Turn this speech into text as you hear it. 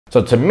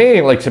So to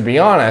me, like, to be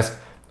honest,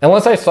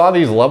 unless I saw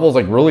these levels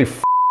like really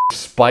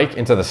spike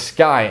into the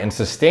sky and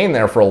sustain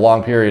there for a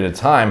long period of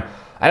time,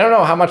 I don't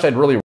know how much I'd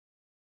really.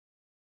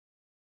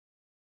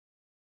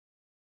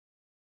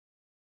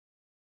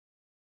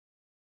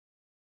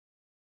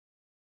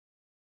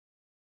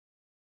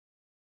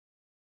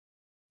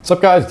 What's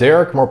up guys,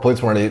 Derek,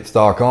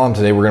 moreplates108.com.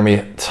 Today we're going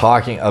to be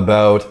talking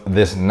about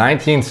this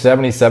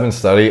 1977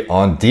 study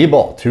on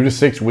Dbol. 2 to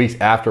 6 weeks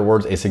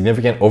afterwards, a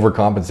significant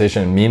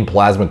overcompensation in mean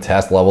plasma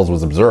test levels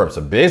was observed. So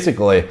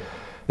basically,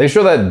 they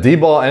show that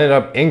Dbol ended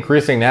up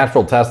increasing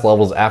natural test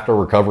levels after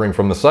recovering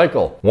from the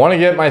cycle. Want to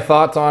get my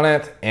thoughts on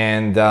it,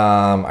 and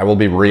I will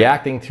be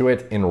reacting to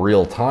it in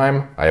real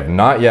time. I have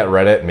not yet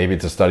read it. Maybe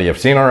it's a study I've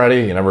seen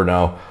already, you never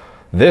know.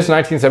 This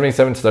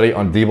 1977 study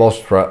on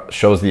Dbol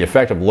shows the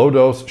effect of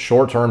low-dose,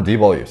 short-term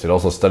Dbol use. It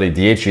also studied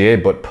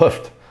DHEA, but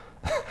poofed.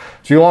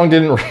 Too long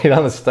didn't read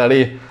on the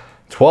study.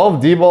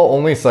 12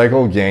 Dbol-only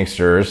cycle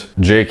gangsters,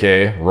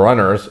 JK,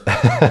 runners,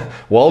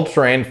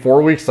 well-trained,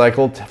 4-week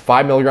cycle,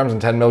 5 milligrams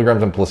and 10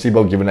 milligrams in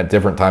placebo given at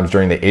different times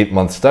during the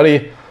 8-month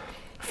study.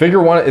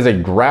 Figure 1 is a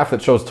graph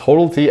that shows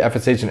total T,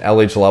 FSH, and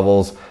LH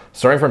levels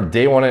starting from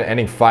day 1 and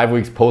ending 5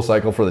 weeks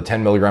post-cycle for the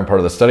 10 milligram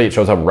part of the study. It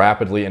shows how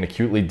rapidly and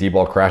acutely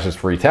Dbol crashes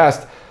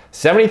pre-test.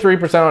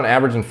 73% on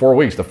average in 4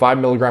 weeks. The 5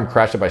 milligram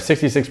crashed it by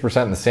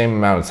 66% in the same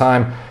amount of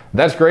time.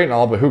 That's great and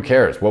all, but who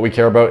cares? What we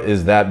care about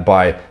is that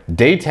by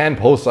day 10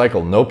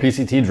 post-cycle, no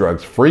PCT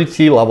drugs, free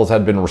T levels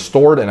had been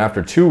restored, and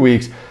after 2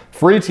 weeks,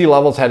 free T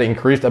levels had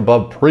increased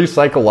above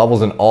pre-cycle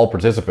levels in all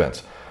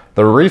participants.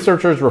 The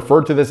researchers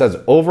referred to this as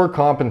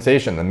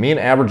overcompensation. The mean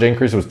average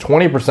increase was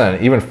 20%.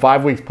 Even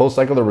 5 weeks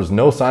post-cycle, there was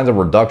no signs of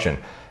reduction.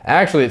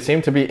 Actually, it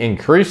seemed to be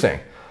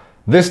increasing.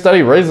 This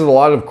study raises a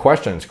lot of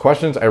questions.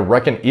 Questions I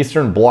reckon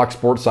Eastern Bloc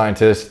sports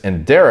scientists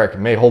and Derek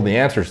may hold the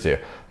answers to.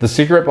 The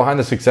secret behind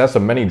the success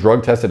of many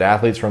drug-tested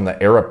athletes from the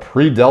era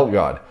pre-Delt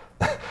God.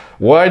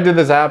 Why did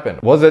this happen?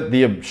 Was it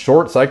the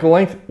short cycle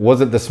length?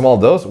 Was it the small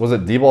dose? Was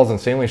it Dbol's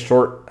insanely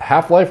short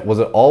half-life? Was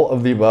it all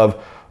of the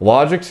above?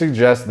 Logic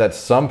suggests that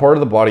some part of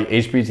the body,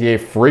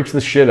 HPTA, freaks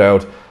the shit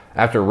out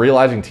after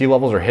realizing T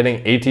levels are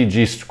hitting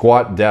ATG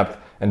squat depth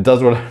and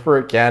does whatever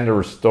it can to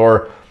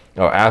restore,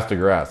 ass to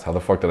grass. How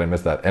the fuck did I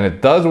miss that? And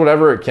it does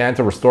whatever it can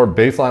to restore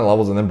baseline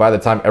levels, and then by the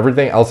time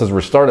everything else is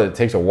restarted, it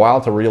takes a while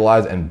to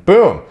realize, and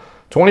boom,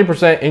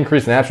 20%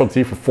 increased natural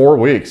T for 4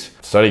 weeks.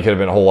 Study could have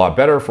been a whole lot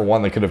better. For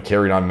one, they could have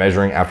carried on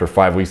measuring after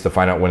 5 weeks to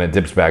find out when it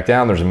dips back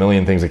down. There's a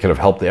million things that could have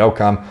helped the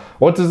outcome.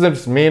 What does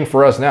this mean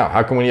for us now?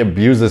 How can we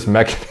abuse this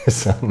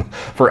mechanism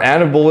for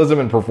anabolism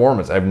and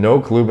performance? I have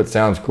no clue, but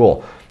sounds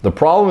cool. The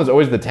problem is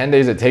always the 10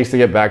 days it takes to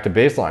get back to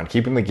baseline.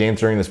 Keeping the gains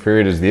during this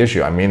period is the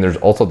issue. I mean, there's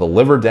also the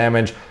liver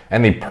damage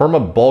and the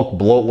perma-bulk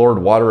bloat lord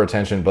water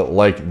retention, but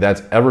like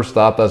that's ever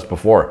stopped us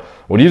before.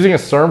 Would using a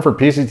serum for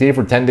PCT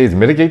for 10 days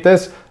mitigate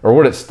this, or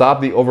would it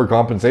stop the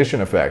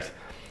overcompensation effect?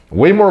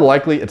 Way more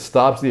likely it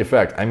stops the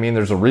effect. I mean,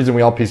 there's a reason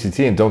we all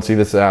PCT and don't see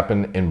this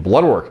happen in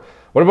blood work.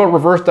 What about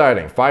reverse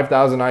dieting?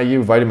 5,000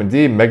 IU vitamin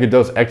D,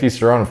 megadose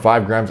ecdysterone, and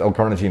 5 grams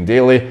L-carnitine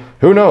daily.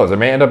 Who knows? I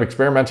may end up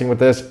experimenting with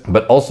this,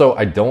 but also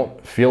I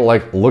don't feel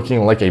like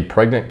looking like a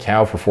pregnant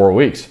cow for 4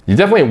 weeks. You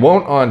definitely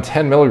won't on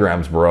 10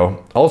 milligrams,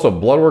 bro. Also,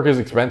 blood work is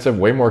expensive,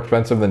 way more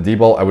expensive than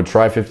Dbol. I would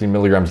try 15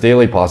 milligrams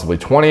daily, possibly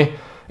 20.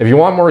 If you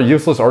want more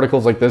useless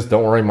articles like this,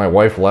 don't worry, my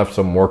wife left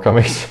some more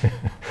coming soon.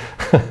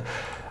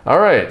 All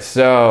right,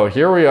 so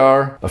here we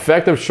are.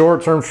 Effective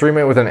short-term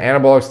treatment with an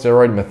anabolic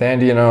steroid,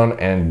 methandienone,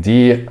 and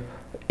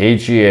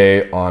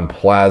DHEA on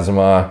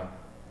plasma,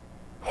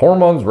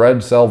 hormones,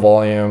 red cell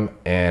volume,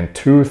 and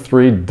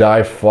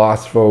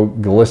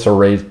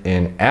 2,3-diphosphoglycerate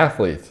in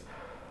athletes.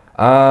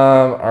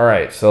 All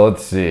right, so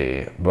let's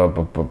see.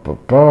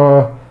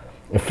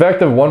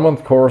 Effective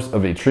 1-month course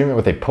of a treatment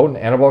with a potent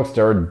anabolic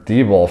steroid,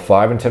 Dbol,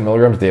 5 and 10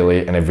 milligrams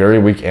daily, and a very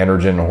weak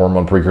androgen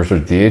hormone precursor,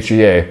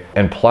 DHEA,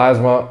 and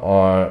plasma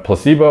on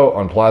placebo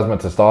on plasma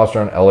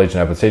testosterone, LH,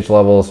 and FSH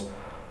levels.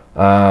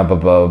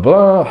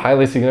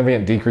 Highly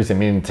significant decrease in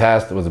mean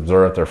test was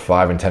observed after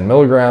 5 and 10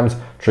 milligrams.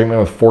 Treatment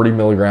with 40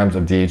 milligrams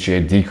of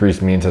DHEA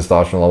decreased mean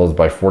testosterone levels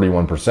by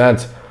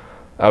 41%.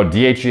 Oh,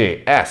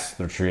 DHEA-S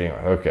they're treating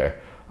with, okay.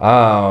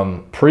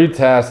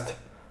 Pre-test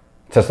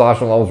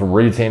testosterone levels were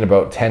retained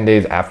about 10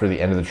 days after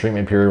the end of the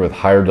treatment period with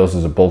higher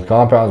doses of both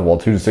compounds, while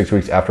 2 to 6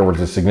 weeks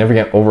afterwards, a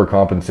significant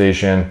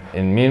overcompensation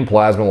in mean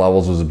plasma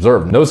levels was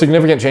observed. No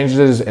significant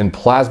changes in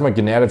plasma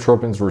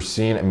gonadotropins were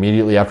seen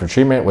immediately after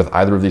treatment with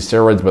either of these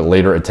steroids, but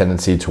later a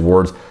tendency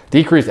towards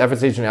decreased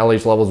FSH and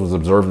LH levels was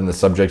observed in the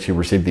subjects who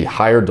received the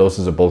higher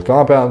doses of both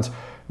compounds.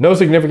 No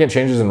significant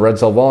changes in red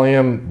cell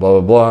volume, blah,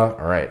 blah, blah.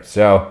 All right,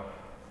 so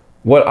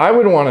what I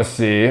would want to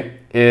see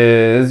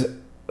is,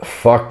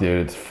 fuck,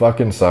 dude, it's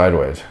fucking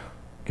sideways.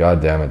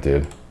 God damn it,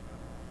 dude.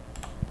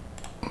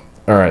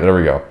 All right, there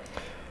we go.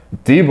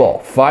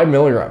 Dbol, 5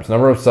 milligrams.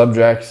 Number of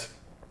subjects,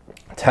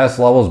 test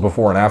levels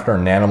before and after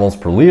in nanomoles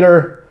per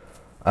liter.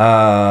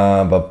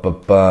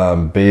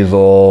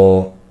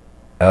 Basal,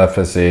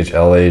 FSH,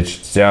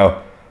 LH.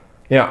 So,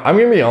 you know, I'm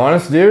gonna be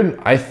honest, dude.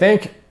 I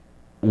think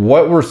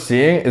what we're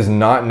seeing is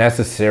not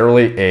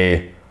necessarily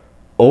a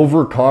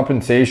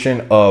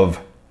overcompensation of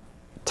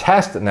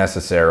test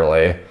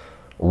necessarily,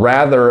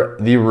 rather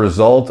the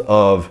result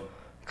of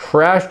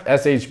crashed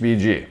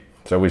SHBG.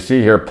 So we see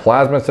here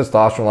plasma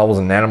testosterone levels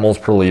in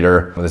nanomoles per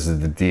liter. This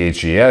is the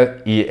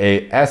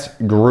DHEAS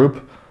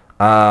group.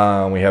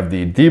 We have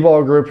the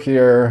Dbol group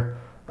here.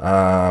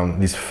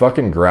 These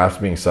fucking graphs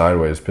being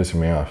sideways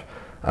pissing me off.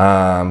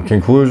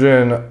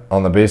 Conclusion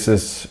on the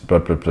basis, blah,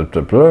 blah, blah,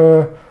 blah,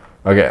 blah.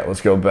 Okay, let's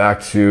go back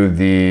to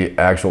the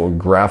actual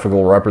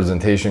graphical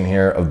representation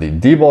here of the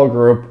Dbol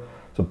group.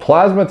 So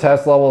plasma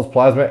test levels,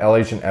 plasma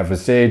LH and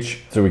FSH.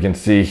 So we can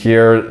see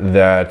here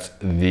that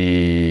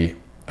the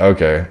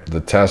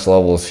test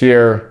levels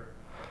here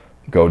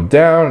go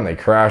down and they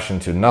crash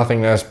into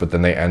nothingness, but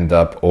then they end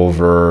up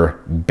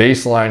over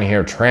baseline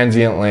here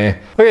transiently.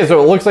 Okay,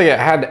 so it looks like it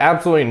had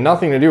absolutely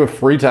nothing to do with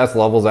free test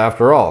levels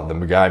after all. The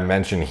guy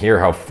mentioned here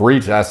how free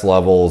test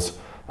levels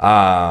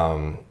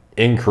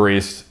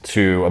increased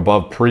to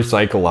above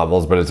pre-cycle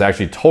levels, but it's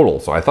actually total.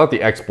 So I thought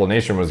the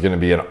explanation was going to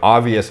be an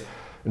obvious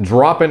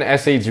drop in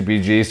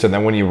SHBG. So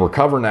then when you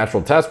recover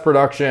natural test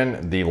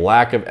production, the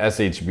lack of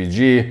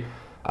SHBG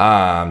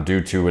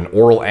due to an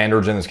oral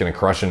androgen that's going to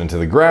crush it into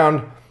the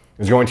ground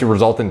is going to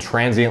result in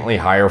transiently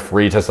higher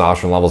free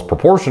testosterone levels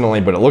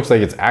proportionally, but it looks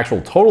like it's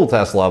actual total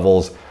test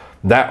levels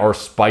that are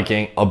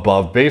spiking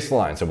above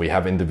baseline. So we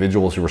have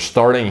individuals who are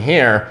starting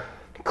here,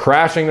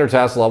 crashing their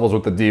test levels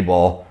with the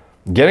Dbol,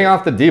 getting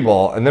off the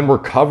Dbol, and then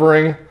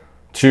recovering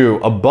to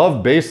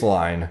above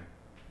baseline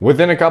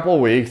within a couple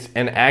of weeks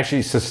and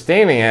actually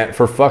sustaining it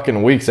for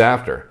fucking weeks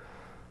after.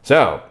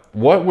 So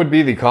what would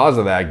be the cause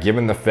of that,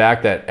 given the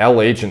fact that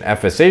LH and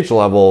FSH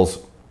levels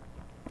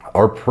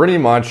are pretty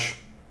much,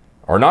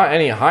 are not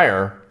any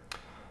higher?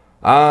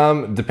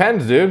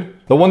 Depends, dude.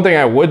 The one thing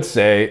I would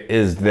say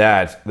is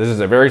that this is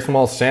a very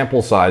small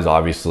sample size,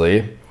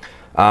 obviously.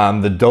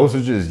 The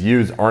dosages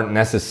used aren't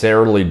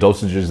necessarily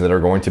dosages that are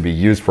going to be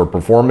used for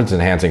performance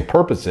enhancing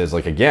purposes.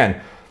 Like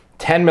again,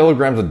 10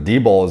 milligrams of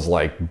Dbol is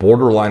like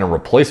borderline a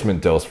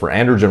replacement dose for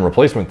androgen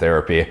replacement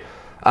therapy.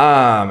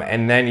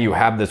 And then you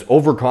have this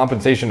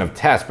overcompensation of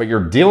tests, but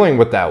you're dealing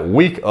with that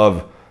week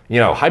of,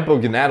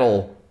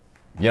 hypogonadal,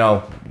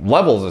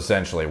 levels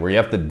essentially, where you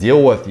have to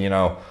deal with,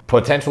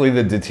 potentially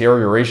the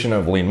deterioration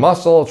of lean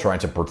muscle, trying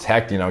to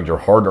protect, your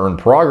hard-earned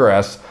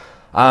progress.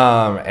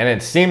 And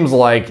it seems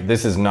like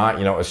this is not,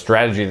 a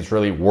strategy that's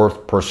really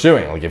worth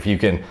pursuing. Like if you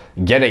can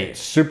get a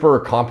super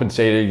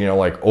compensated,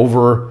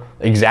 over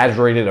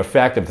exaggerated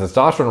effect of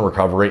testosterone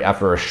recovery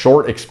after a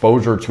short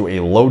exposure to a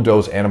low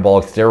dose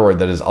anabolic steroid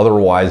that is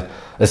otherwise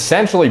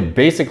essentially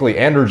basically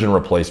androgen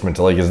replacement,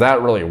 like, is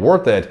that really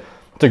worth it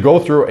to go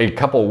through a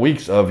couple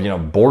weeks of,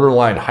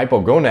 borderline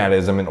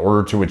hypogonadism in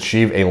order to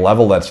achieve a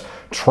level that's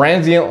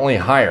transiently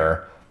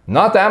higher?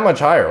 Not that much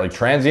higher, like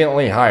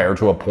transiently higher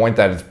to a point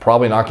that it's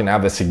probably not going to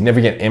have a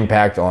significant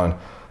impact on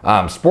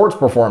sports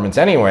performance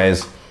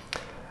anyways.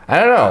 I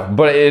don't know,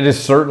 but it is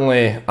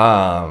certainly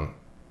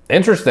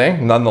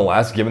interesting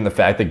nonetheless, given the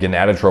fact that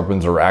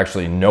gonadotropins are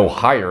actually no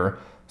higher.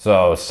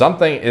 So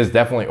something is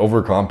definitely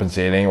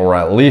overcompensating, or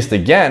at least,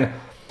 again,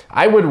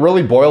 I would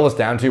really boil this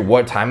down to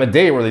what time of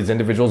day were these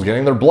individuals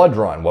getting their blood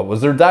drawn? What was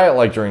their diet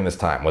like during this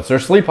time? What's their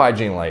sleep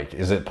hygiene like?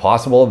 Is it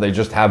possible they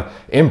just have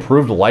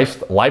improved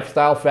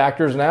lifestyle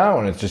factors now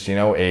and it's just,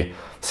 a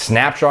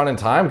snapshot in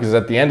time? Because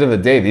at the end of the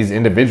day, these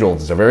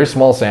individuals, it's a very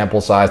small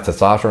sample size.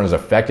 Testosterone is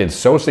affected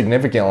so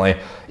significantly.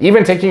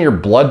 Even taking your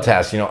blood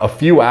test, a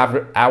few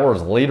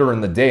hours later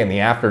in the day, in the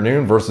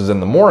afternoon versus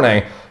in the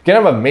morning, can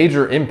have a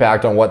major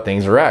impact on what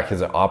things are at,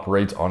 because it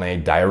operates on a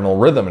diurnal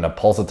rhythm in a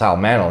pulsatile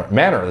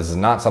manner. This is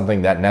not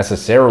something that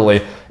necessarily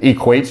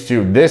equates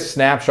to this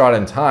snapshot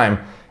in time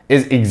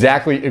is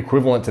exactly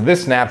equivalent to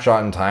this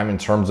snapshot in time in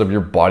terms of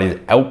your body's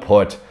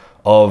output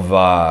of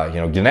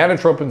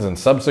gonadotropins, and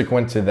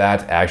subsequent to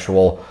that,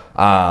 actual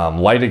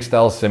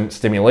Leydig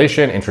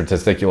stimulation,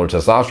 intratesticular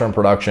testosterone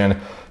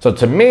production. So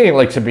to me,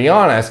 like, to be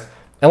honest,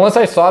 unless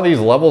I saw these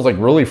levels like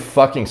really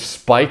fucking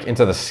spike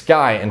into the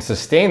sky and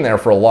sustain there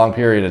for a long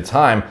period of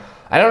time,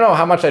 I don't know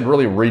how much I'd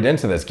really read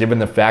into this, given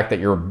the fact that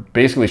you're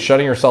basically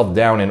shutting yourself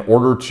down in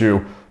order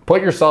to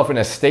put yourself in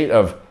a state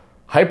of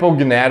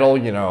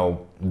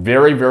hypogonadal,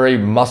 very, very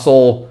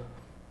muscle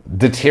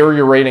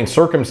deteriorating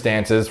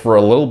circumstances for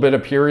a little bit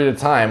of period of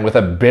time with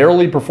a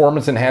barely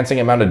performance enhancing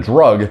amount of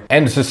drug,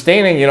 and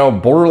sustaining,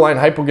 borderline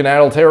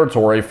hypogonadal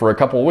territory for a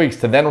couple of weeks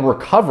to then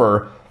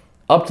recover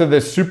up to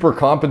this super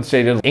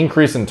compensated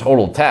increase in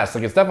total tests.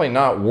 Like, it's definitely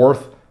not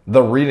worth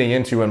the reading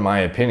into, in my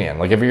opinion.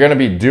 Like, if you're going to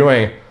be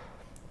doing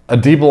a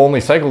Dbol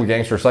only cycle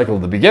gangster cycle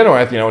to begin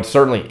with, it's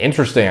certainly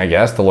interesting, I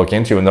guess, to look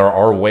into, and there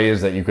are ways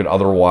that you could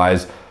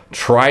otherwise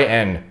try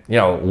and,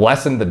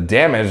 lessen the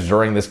damage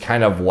during this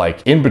kind of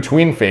like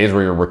in-between phase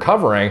where you're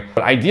recovering.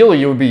 But ideally,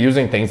 you would be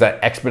using things that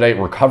expedite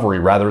recovery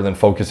rather than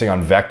focusing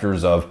on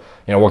vectors of,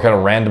 what kind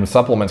of random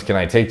supplements can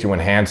I take to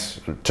enhance,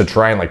 to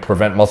try and like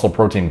prevent muscle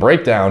protein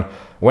breakdown,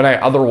 when I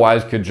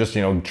otherwise could just,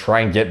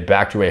 try and get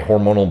back to a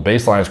hormonal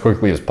baseline as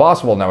quickly as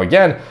possible. Now,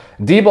 again,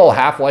 Dbol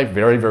half-life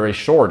very, very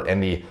short,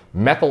 and the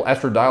methyl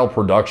estradiol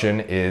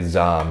production is,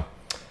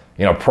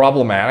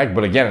 problematic,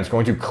 but again, it's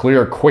going to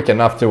clear quick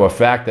enough to a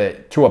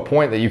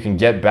point that you can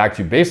get back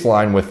to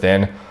baseline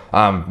within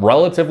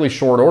relatively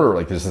short order.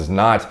 Like this is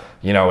not,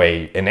 an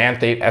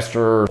anthate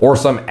ester or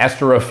some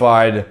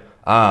esterified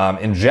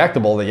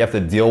injectable that you have to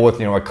deal with,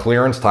 a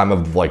clearance time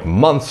of like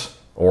months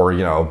or,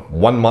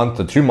 1 month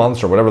to 2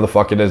 months or whatever the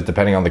fuck it is,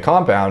 depending on the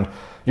compound.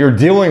 You're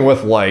dealing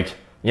with like,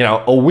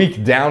 a week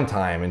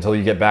downtime until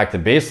you get back to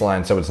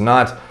baseline. So it's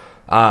not,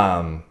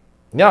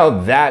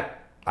 that,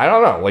 I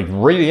don't know, like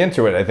reading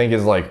into it, I think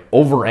is like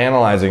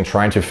overanalyzing,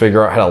 trying to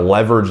figure out how to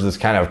leverage this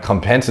kind of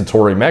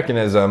compensatory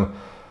mechanism,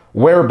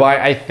 whereby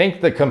I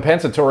think the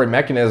compensatory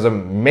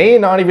mechanism may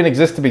not even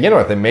exist to begin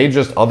with. It may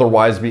just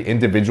otherwise be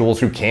individuals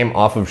who came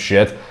off of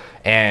shit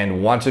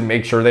and want to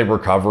make sure they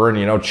recover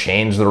and,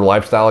 change their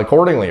lifestyle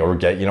accordingly, or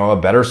get, a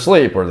better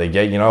sleep, or they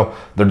get,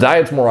 their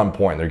diet's more on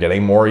point. They're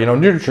getting more,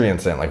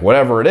 nutrients in, like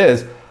whatever it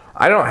is.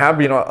 I don't have,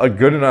 a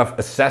good enough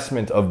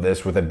assessment of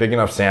this with a big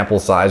enough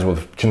sample size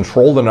with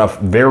controlled enough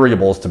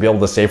variables to be able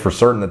to say for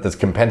certain that this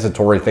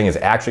compensatory thing is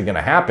actually going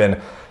to happen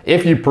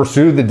if you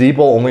pursue the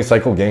Dbol only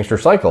cycle gangster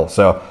cycle.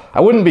 So I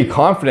wouldn't be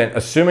confident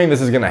assuming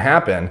this is going to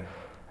happen.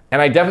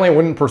 And I definitely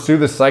wouldn't pursue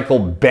this cycle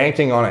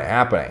banking on it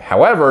happening.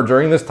 However,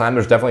 during this time,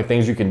 there's definitely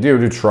things you can do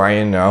to try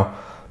and,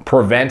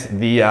 prevent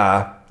the,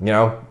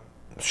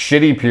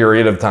 shitty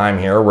period of time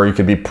here where you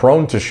could be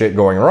prone to shit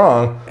going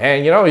wrong.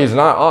 And, he's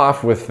not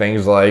off with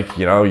things like,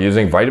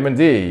 using vitamin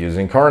D,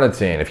 using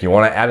carnitine. If you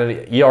want to add an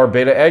ER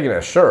beta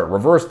agonist, sure.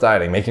 Reverse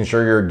dieting, making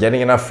sure you're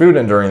getting enough food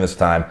in during this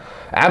time.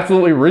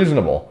 Absolutely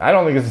reasonable. I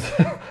don't think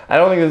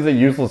this is a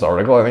useless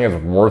article. I think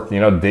it's worth,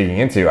 digging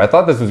into. I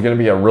thought this was going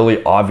to be a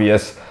really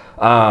obvious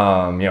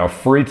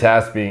free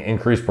test being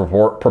increased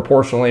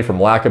proportionally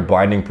from lack of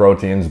binding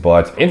proteins,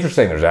 but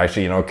interesting. There's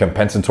actually, a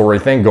compensatory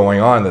thing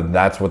going on.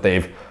 That's what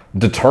they've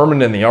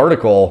determined in the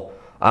article.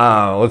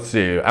 Let's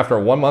see. After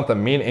 1 month, a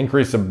mean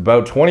increase of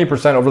about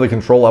 20% over the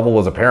control level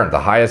was apparent.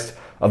 The highest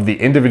of the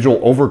individual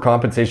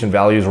overcompensation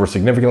values were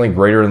significantly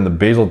greater than the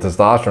basal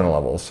testosterone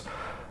levels.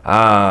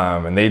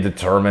 And they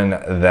determined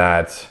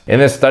that in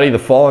this study, the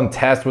fall in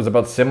test was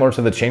about similar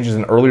to the changes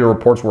in earlier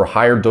reports where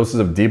higher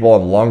doses of Dbol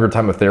and longer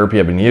time of therapy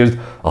have been used.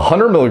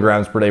 100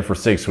 milligrams per day for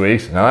 6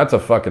 weeks. Now that's a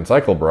fucking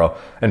cycle, bro.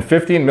 And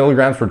 15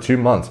 milligrams for 2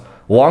 months.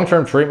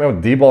 Long-term treatment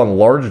with Dbol in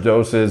large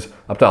doses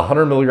up to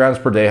 100 milligrams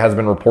per day has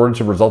been reported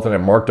to result in a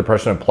marked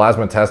depression of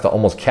plasma tests to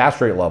almost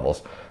castrate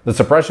levels. The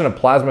suppression of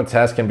plasma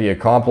tests can be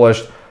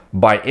accomplished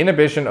by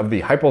inhibition of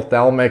the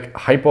hypothalamic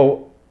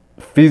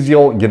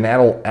hypophyseal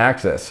gonadal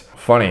axis.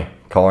 Funny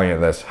calling it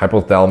this,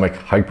 hypothalamic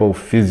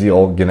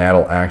hypophyseal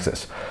gonadal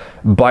axis.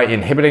 By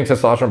inhibiting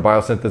testosterone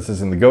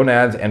biosynthesis in the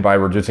gonads and by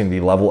reducing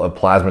the level of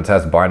plasma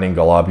test binding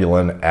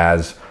globulin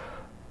as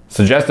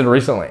suggested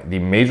recently. The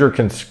major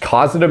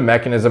causative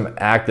mechanism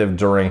active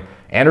during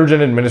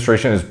androgen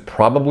administration is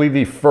probably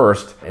the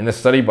first in the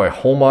study by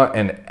Holma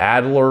and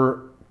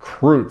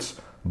Adler-Kreutz.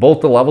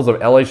 Both the levels of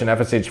LH and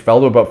FSH fell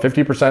to about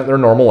 50% of their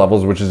normal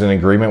levels, which is in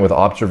agreement with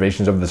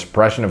observations of the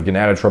suppression of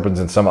gonadotropins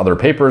in some other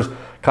papers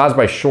caused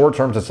by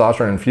short-term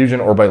testosterone infusion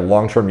or by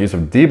long-term use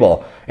of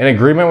Dbol. In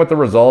agreement with the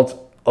results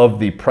of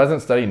the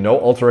present study, no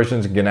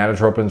alterations in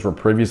gonadotropins were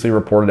previously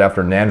reported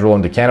after nandrolone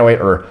and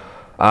decanoate or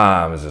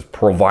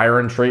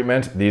proviron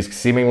treatment. These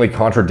seemingly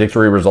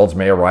contradictory results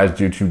may arise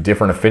due to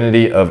different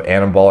affinity of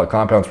anabolic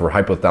compounds for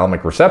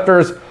hypothalamic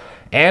receptors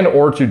and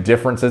or to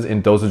differences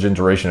in dosage and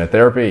duration of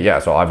therapy. Yeah,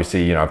 so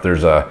obviously, if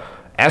there's a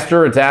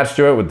ester attached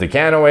to it with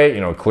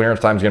decanoate, clearance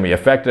time is going to be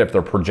affected. If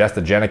they're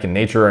progestogenic in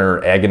nature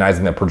or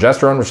agonizing the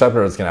progesterone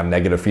receptor, it's going to have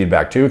negative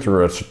feedback too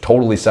through a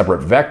totally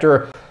separate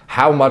vector.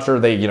 How much are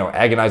they,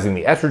 agonizing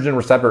the estrogen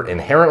receptor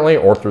inherently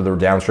or through their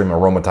downstream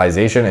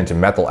aromatization into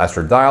methyl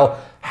estradiol?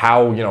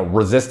 How,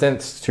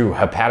 resistant to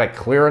hepatic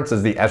clearance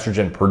is the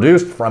estrogen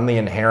produced from the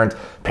inherent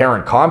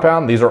parent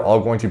compound? These are all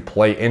going to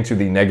play into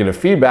the negative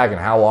feedback and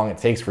how long it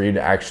takes for you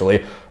to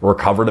actually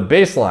recover to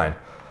baseline.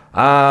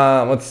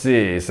 Let's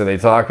see. So they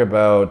talk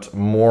about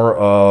more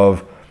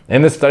of,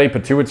 in this study,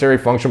 pituitary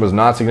function was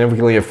not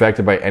significantly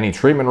affected by any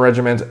treatment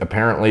regimens.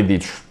 Apparently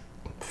the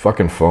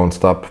fucking phone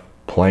stopped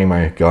playing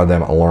my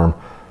goddamn alarm.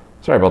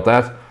 Sorry about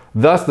that.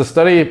 Thus, the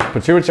study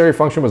pituitary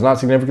function was not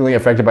significantly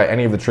affected by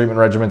any of the treatment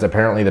regimens.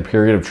 Apparently, the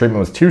period of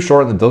treatment was too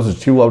short and the dosage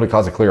too low to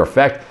cause a clear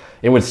effect.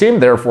 It would seem,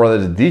 therefore,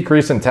 that a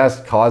decrease in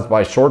tests caused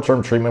by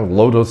short-term treatment with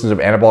low doses of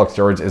anabolic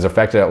steroids is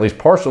affected at least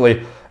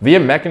partially via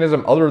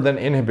mechanism other than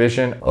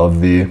inhibition of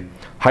the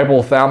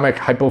hypothalamic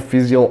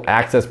hypophyseal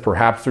axis,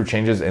 perhaps through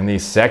changes in the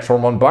sex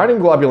hormone binding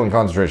globulin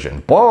concentration.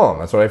 Boom!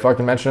 That's what I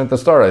fucking mentioned at the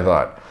start, I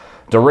thought.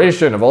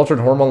 Duration of altered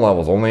hormone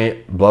levels,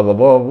 only blah, blah,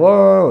 blah,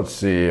 blah. Let's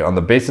see. On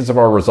the basis of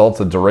our results,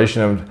 the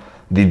duration of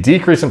the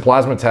decrease in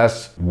plasma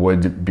tests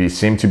would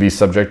seem to be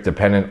subject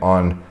dependent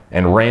on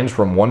and range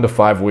from 1 to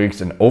 5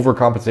 weeks. And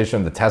overcompensation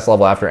of the test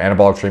level after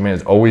anabolic treatment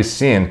is always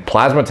seen.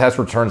 Plasma test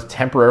returns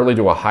temporarily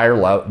to a higher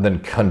level than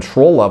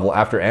control level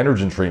after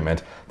androgen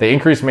treatment. The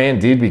increase may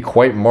indeed be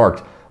quite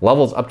marked.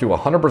 levels up to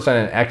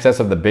 100% in excess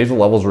of the basal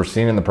levels were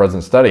seen in the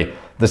present study.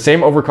 The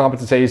same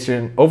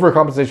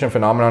overcompensation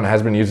phenomenon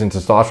has been used in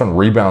testosterone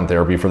rebound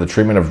therapy for the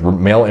treatment of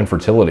male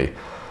infertility.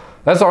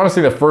 That's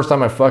honestly the first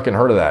time I fucking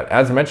heard of that.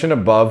 As mentioned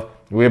above,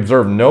 we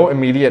observed no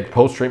immediate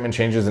post-treatment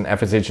changes in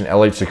FSH and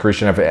LH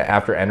secretion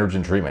after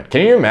androgen treatment.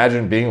 Can you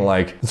imagine being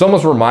like, this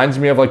almost reminds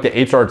me of like the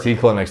HRT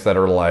clinics that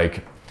are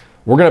like,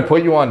 we're gonna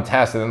put you on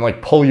test and then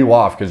like pull you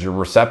off because your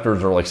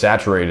receptors are like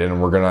saturated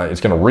and it's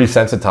gonna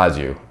resensitize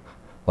you.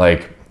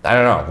 Like, I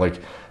don't know,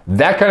 like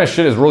that kind of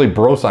shit is really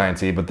bro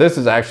sciencey, but this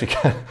is actually,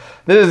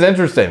 this is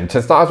interesting.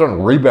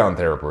 Testosterone rebound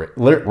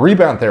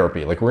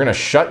therapy. Like we're gonna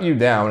shut you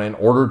down in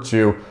order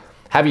to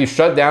have you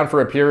shut down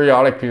for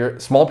a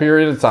small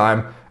period of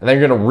time, and then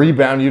you're gonna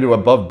rebound you to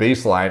above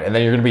baseline, and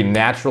then you're gonna be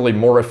naturally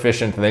more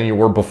efficient than you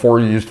were before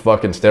you used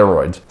fucking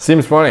steroids.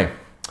 Seems funny.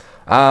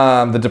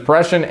 The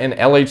depression and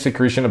LH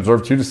secretion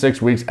observed 2 to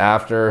 6 weeks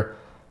after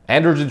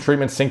androgen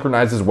treatment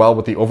synchronizes well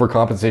with the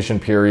overcompensation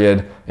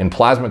period in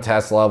plasma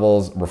test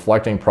levels,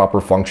 reflecting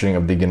proper functioning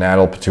of the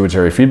gonadal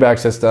pituitary feedback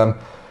system.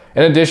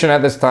 In addition,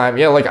 at this time,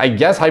 yeah, like I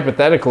guess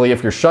hypothetically,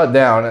 if you're shut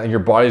down and your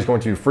body's going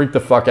to freak the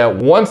fuck out,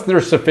 once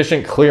there's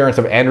sufficient clearance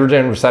of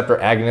androgen receptor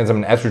agonism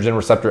and estrogen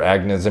receptor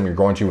agonism, you're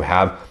going to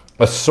have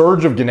a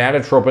surge of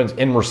gonadotropins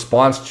in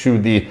response to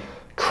the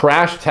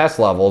crash test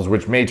levels,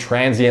 which may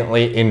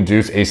transiently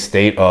induce a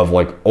state of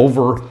like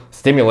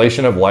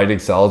overstimulation of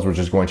Leydig cells, which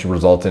is going to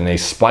result in a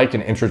spike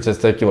in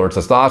intratesticular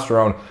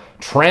testosterone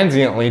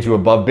transiently to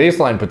above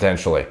baseline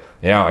potentially.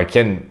 You know,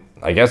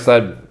 I guess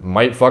that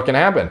might fucking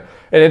happen.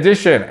 In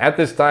addition, at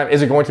this time,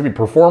 is it going to be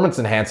performance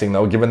enhancing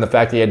though, given the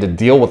fact that he had to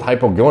deal with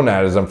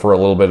hypogonadism for a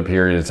little bit of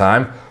period of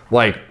time?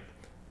 Like,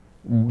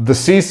 the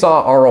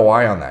seesaw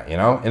ROI on that, you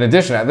know? In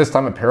addition, at this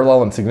time, a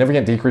parallel and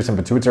significant decrease in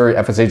pituitary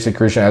FSH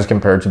secretion as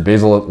compared to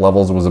basal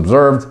levels was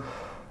observed.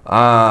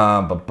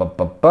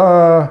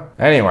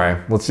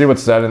 Anyway, let's see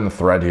what's said in the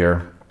thread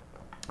here.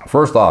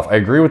 First off, I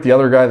agree with the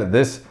other guy that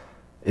this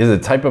is a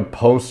type of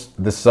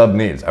post this sub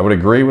needs. I would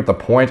agree with the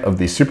point of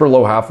the super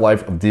low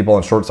half-life of Dbol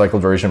and short cycle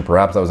duration.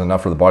 Perhaps that was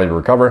enough for the body to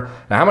recover.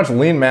 Now, how much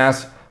lean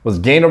mass was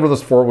gained over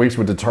those 4 weeks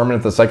would determine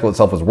if the cycle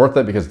itself is worth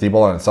it, because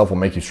Dbol on itself will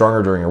make you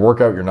stronger during your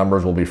workout. Your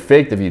numbers will be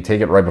faked if you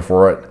take it right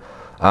before it.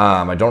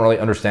 I don't really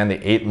understand the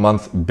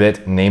 8-month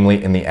bit,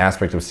 namely in the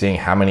aspect of seeing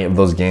how many of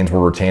those gains were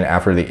retained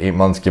after the 8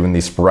 months, given the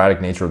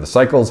sporadic nature of the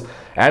cycles.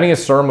 Adding a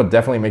serum would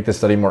definitely make this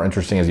study more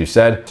interesting, as you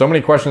said. So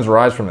many questions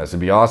arise from this. It'd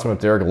be awesome if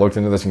Derek looked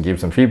into this and gave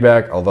some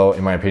feedback, although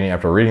in my opinion,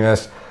 after reading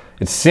this,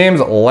 it seems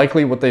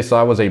likely what they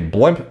saw was a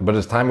blimp, but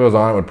as time goes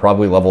on, it would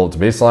probably level it to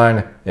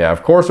baseline. Yeah,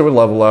 of course it would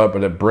level out,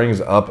 but it brings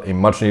up a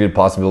much needed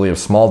possibility of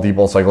small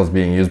Dbol cycles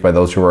being used by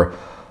those who are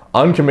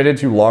uncommitted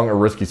to long or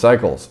risky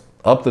cycles.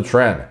 Up the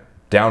trend.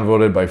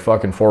 Downvoted by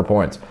fucking 4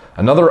 points.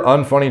 Another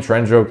unfunny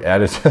trend joke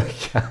added to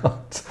the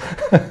count.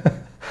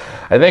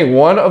 I think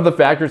one of the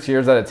factors here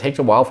is that it takes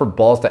a while for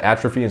balls to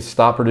atrophy and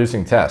stop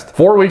producing test.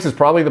 4 weeks is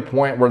probably the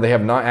point where they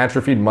have not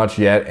atrophied much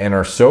yet and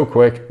are so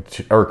quick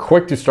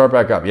to start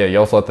back up. Yeah, you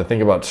also have to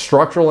think about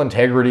structural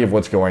integrity of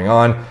what's going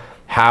on,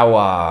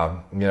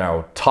 how you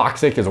know,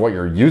 toxic is what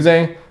you're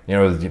using. You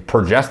know,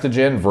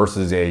 progestogen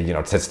versus a, you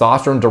know,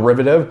 testosterone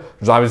derivative.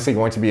 There's obviously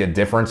going to be a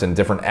difference in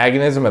different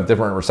agonism of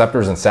different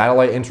receptors and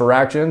satellite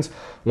interactions.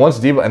 Once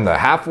Dbol and the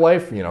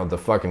half-life, you know, the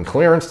fucking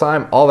clearance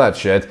time, all that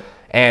shit.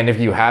 And if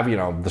you have, you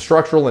know, the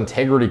structural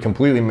integrity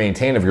completely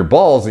maintained of your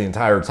balls the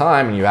entire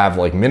time, and you have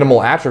like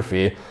minimal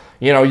atrophy,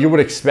 you know, you would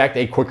expect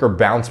a quicker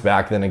bounce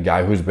back than a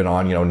guy who's been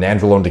on, you know,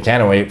 nandrolone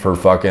decanoate for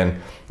fucking,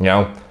 you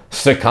know,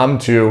 succumb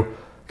to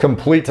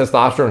complete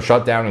testosterone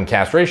shutdown and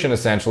castration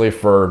essentially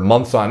for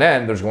months on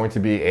end. There's going to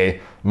be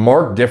a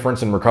marked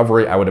difference in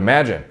recovery, I would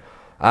imagine.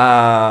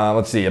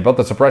 Let's see, about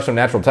the suppression of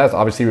natural tests.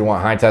 Obviously we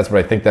want high tests,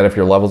 but I think that if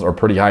your levels are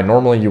pretty high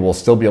normally, you will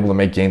still be able to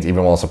make gains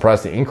even while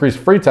suppressed. The increased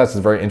free test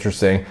is very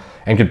interesting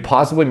and could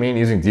possibly mean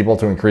using Dbol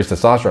to increase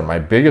testosterone. My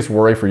biggest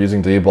worry for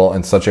using Dbol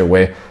in such a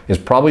way is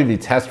probably the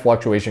test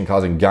fluctuation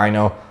causing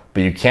gyno,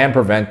 but you can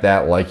prevent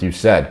that, like you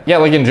said. Yeah,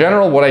 like in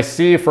general, what I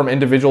see from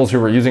individuals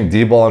who are using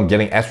Dbol and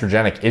getting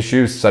estrogenic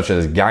issues, such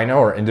as gyno,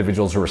 or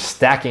individuals who are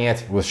stacking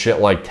it with shit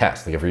like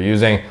test. Like if you're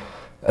using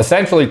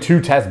essentially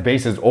 2 test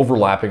bases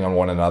overlapping on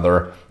one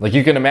another, like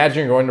you can imagine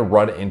you're going to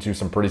run into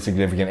some pretty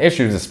significant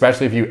issues,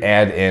 especially if you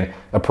add in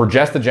a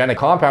progestogenic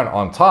compound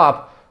on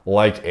top,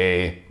 like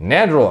a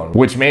nandrolone,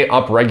 which may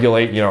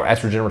upregulate, you know,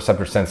 estrogen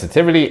receptor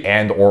sensitivity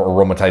and or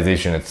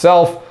aromatization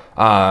itself.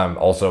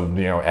 Also,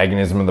 you know,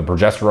 agonism of the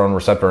progesterone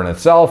receptor in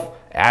itself,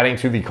 adding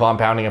to the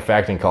compounding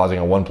effect and causing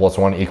a 1 +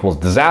 1 =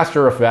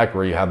 disaster effect,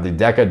 where you have the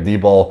Deca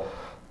Dbol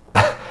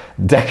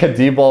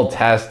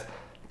test,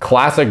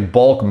 classic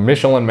bulk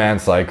Michelin man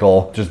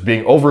cycle, just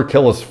being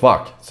overkill as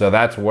fuck. So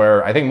that's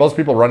where I think most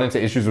people run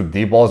into issues with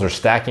Dbol, is they're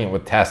stacking it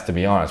with test, to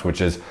be honest,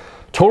 which is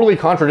totally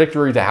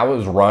contradictory to how it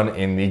was run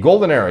in the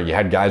golden era. You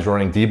had guys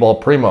running Dbol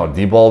Primo,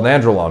 Dbol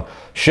Nandrolone.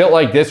 Shit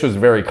like this was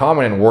very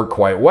common and worked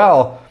quite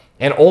well.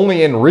 And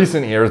only in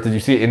recent years did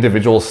you see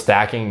individuals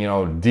stacking, you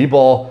know,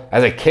 Dbol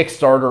as a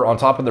Kickstarter on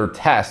top of their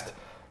test,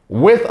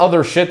 with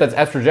other shit that's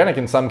estrogenic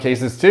in some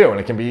cases too. And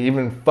it can be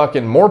even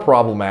fucking more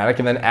problematic,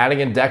 and then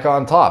adding in DECA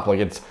on top. Like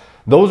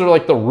those are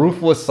like the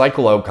ruthless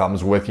cycle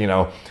outcomes with, you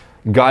know,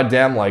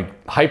 goddamn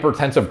like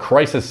hypertensive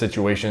crisis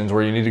situations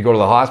where you need to go to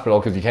the hospital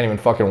because you can't even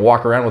fucking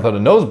walk around without a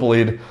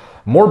nosebleed.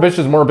 More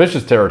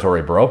bitches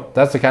territory, bro.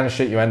 That's the kind of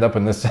shit you end up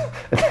in this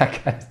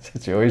that kind of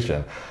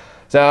situation.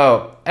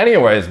 So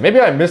anyways, maybe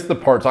I missed the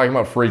part talking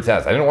about free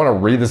tests. I didn't want to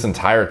read this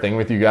entire thing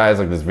with you guys.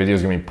 Like, this video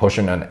is gonna be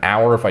pushing an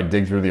hour if I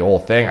dig through the whole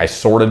thing. I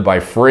sorted by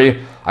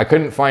free. I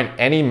couldn't find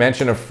any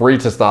mention of free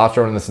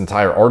testosterone in this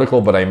entire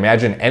article, but I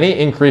imagine any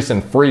increase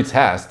in free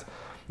test,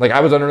 like I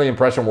was under the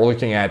impression we're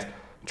looking at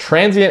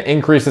transient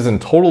increases in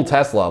total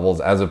test levels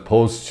as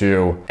opposed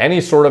to any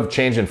sort of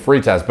change in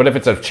free test. But if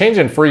it's a change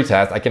in free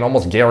test, I can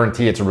almost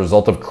guarantee it's a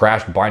result of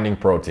crashed binding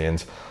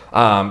proteins.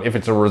 If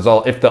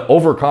the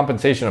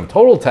overcompensation of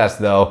total test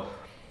though,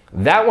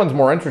 that one's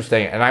more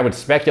interesting, and I would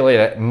speculate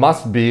it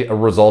must be a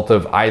result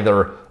of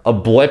either a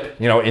blip,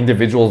 you know,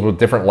 individuals with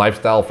different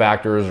lifestyle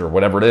factors or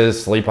whatever it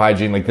is, sleep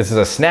hygiene. Like, this is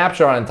a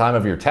snapshot in time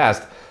of your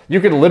test.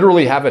 You could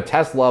literally have a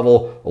test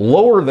level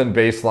lower than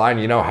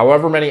baseline, you know,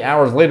 however many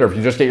hours later, if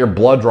you just get your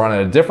blood drawn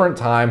at a different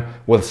time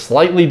with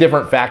slightly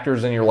different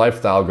factors in your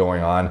lifestyle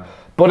going on.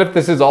 But if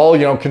this is all,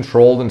 you know,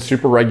 controlled and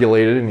super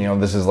regulated, and, you know,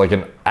 this is like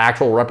an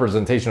actual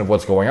representation of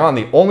what's going on,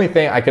 the only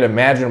thing I could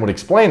imagine would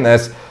explain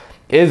this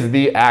is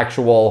the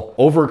actual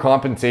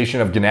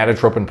overcompensation of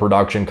gonadotropin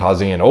production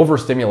causing an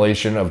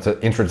overstimulation of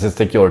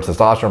intratesticular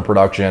testosterone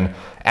production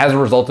as a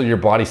result of your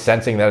body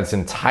sensing that it's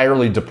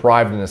entirely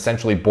deprived and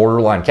essentially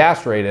borderline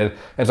castrated. And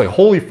it's like,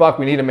 holy fuck,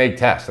 we need to make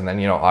tests. And then,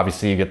 you know,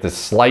 obviously you get this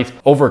slight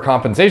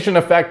overcompensation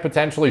effect,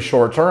 potentially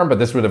short term, but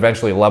this would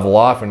eventually level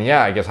off. And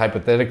yeah, I guess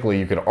hypothetically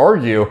you could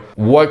argue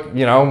what,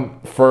 you know,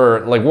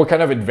 for like, what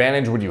kind of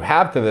advantage would you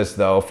have to this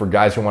though for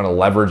guys who want to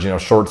leverage, you know,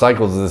 short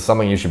cycles? Is this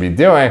something you should be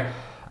doing?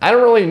 I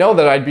don't really know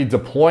that I'd be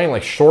deploying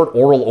like short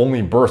oral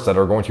only bursts that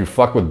are going to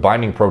fuck with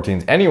binding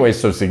proteins anyway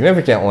so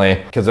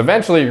significantly, because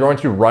eventually you're going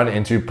to run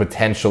into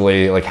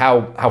potentially like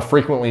how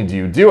frequently do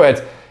you do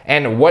it,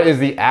 and what is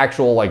the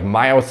actual like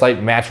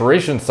myocyte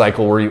maturation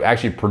cycle where you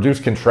actually produce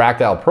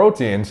contractile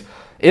proteins.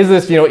 Is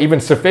this, you know, even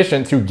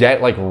sufficient to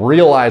get like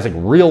realize like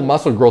real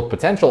muscle growth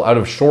potential out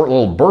of short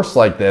little bursts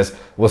like this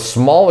with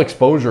small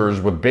exposures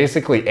with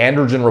basically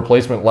androgen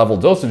replacement level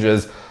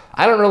dosages?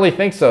 I don't really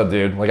think so,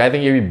 dude. Like, I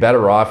think you'd be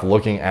better off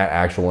looking at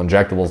actual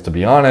injectables, to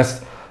be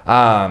honest. You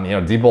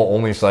know, Dbol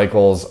only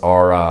cycles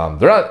are,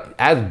 they're not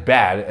as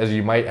bad as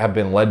you might have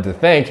been led to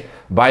think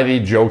by the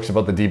jokes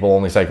about the Dbol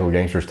only cycle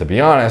gangsters, to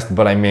be honest.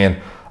 But I mean,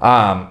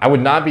 I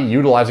would not be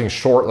utilizing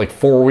short, like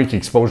 4-week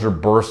exposure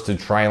bursts to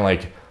try and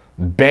like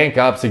bank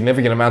up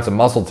significant amounts of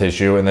muscle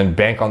tissue and then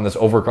bank on this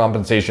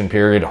overcompensation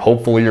period.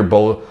 Hopefully your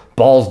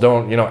balls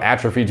don't, you know,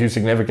 atrophy too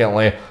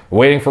significantly,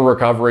 waiting for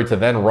recovery to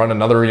then run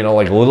another, you know,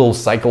 like little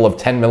cycle of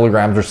 10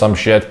 milligrams or some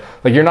shit.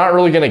 Like, you're not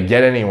really going to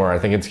get anywhere. I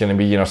think it's going to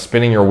be, you know,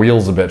 spinning your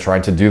wheels a bit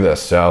trying to do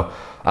this. So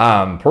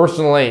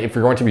personally, if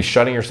you're going to be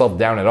shutting yourself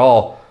down at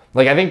all,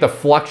 like, I think the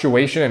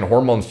fluctuation in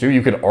hormones too,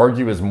 you could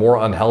argue is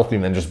more unhealthy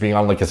than just being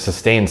on like a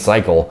sustained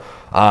cycle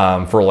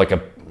for like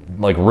a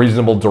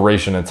reasonable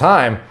duration of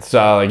time.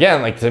 So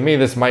again, like, to me,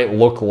 this might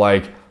look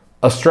like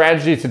a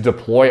strategy to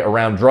deploy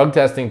around drug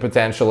testing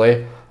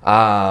potentially,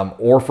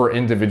 or for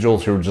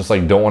individuals who just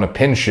like don't want to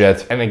pin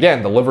shit. And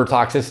again, the liver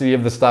toxicity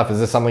of the stuff, is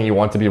this something you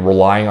want to be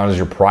relying on as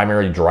your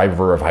primary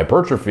driver of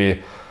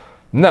hypertrophy?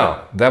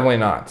 No, definitely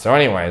not. So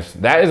anyways,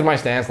 that is my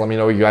stance. Let me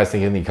know what you guys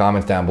think in the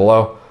comments down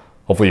below.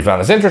 Hopefully you found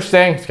this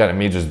interesting. It's kind of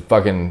me just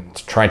fucking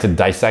trying to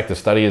dissect the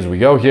study as we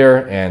go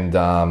here. And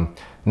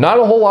not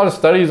a whole lot of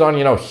studies on,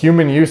 you know,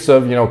 human use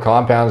of, you know,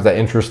 compounds that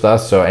interest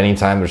us. So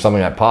anytime there's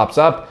something that pops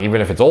up, even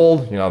if it's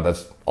old, you know,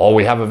 that's all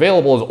we have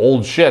available is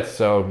old shit.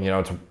 So, you know,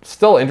 it's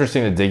still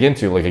interesting to dig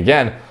into. Like,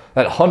 again,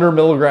 that 100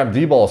 milligram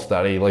Dbol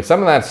study, like some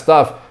of that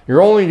stuff,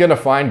 you're only going to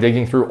find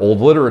digging through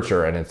old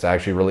literature. And it's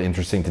actually really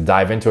interesting to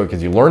dive into it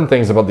because you learn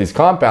things about these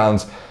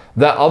compounds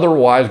that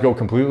otherwise go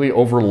completely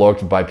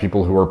overlooked by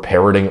people who are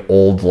parroting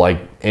old,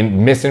 like,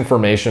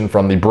 misinformation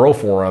from the bro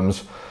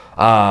forums,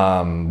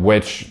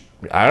 which,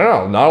 I don't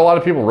know, not a lot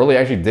of people really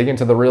actually dig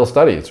into the real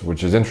studies,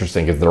 which is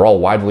interesting because they're all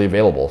widely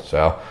available.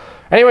 So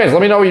anyways,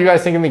 let me know what you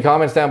guys think in the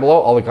comments down below.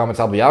 All the comments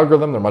help the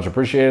algorithm. They're much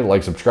appreciated.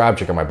 Like, subscribe,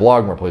 check out my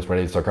blog,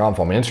 moreplacemoredates.com.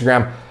 Follow me on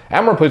Instagram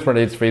at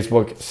moreplacemoredates,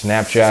 Facebook,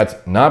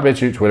 Snapchat, not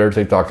BitChute, Twitter,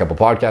 TikTok, Apple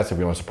Podcasts. If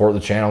you want to support the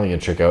channel, you can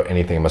check out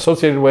anything I'm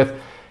associated with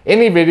in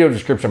the video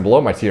description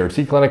below. My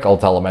TRT clinic, all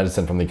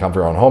telemedicine from the comfort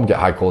of your own home. Get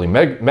high quality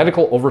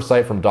medical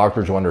oversight from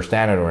doctors who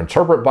understand how to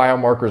interpret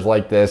biomarkers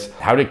like this,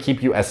 how to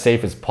keep you as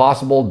safe as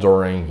possible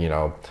during, you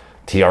know,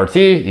 TRT.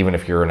 Even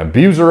if you're an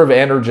abuser of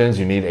androgens,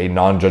 you need a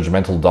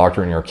non-judgmental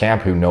doctor in your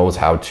camp who knows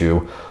how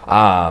to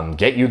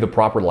get you the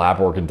proper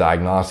lab work and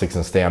diagnostics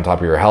and stay on top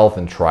of your health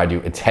and try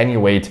to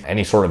attenuate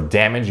any sort of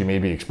damage you may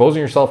be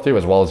exposing yourself to,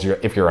 as well as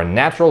if you're a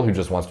natural who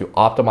just wants to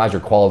optimize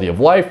your quality of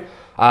life,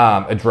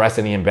 address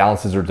any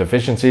imbalances or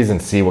deficiencies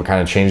and see what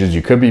kind of changes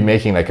you could be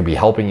making that could be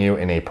helping you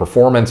in a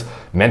performance,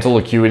 mental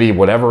acuity,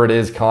 whatever it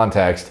is,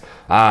 context.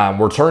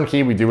 We're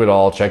turnkey, we do it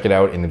all. Check it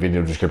out in the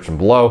video description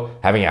below.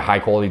 Having a high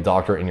quality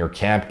doctor in your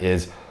camp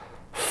is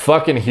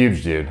fucking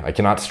huge, dude. I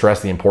cannot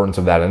stress the importance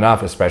of that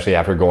enough, especially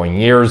after going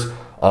years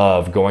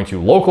of going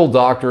to local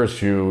doctors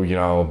who, you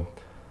know,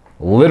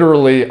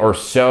 literally are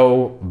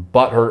so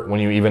butthurt when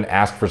you even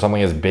ask for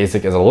something as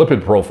basic as a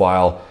lipid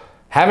profile.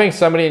 Having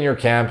somebody in your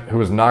camp who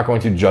is not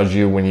going to judge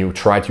you when you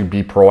try to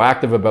be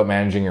proactive about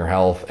managing your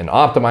health and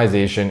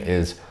optimization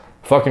is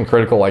fucking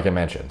critical, like I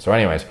mentioned. So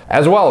anyways,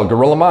 as well,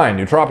 Gorilla Mind,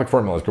 nootropic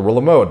formulas,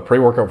 Gorilla Mode,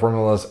 pre-workout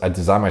formulas. I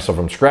designed myself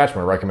from scratch.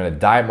 My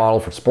recommended diet model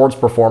for sports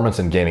performance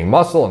and gaining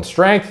muscle and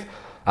strength,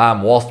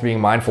 whilst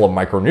being mindful of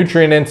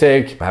micronutrient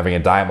intake. Having a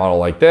diet model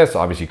like this,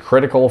 obviously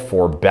critical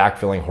for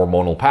backfilling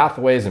hormonal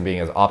pathways and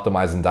being as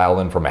optimized and dialed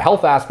in from a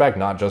health aspect,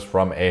 not just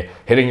from a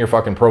hitting your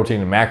fucking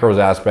protein and macros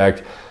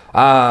aspect.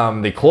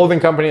 The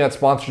clothing company that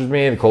sponsors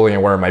me, the clothing I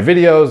wear in my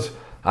videos,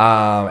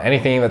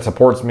 anything that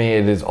supports me,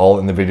 it is all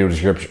in the video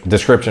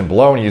description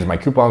below, and use my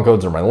coupon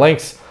codes or my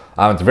links.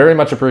 It's very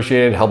much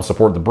appreciated, helps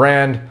support the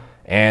brand,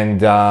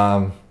 and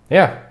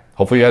yeah,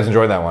 hopefully you guys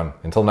enjoyed that one.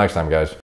 Until next time, guys.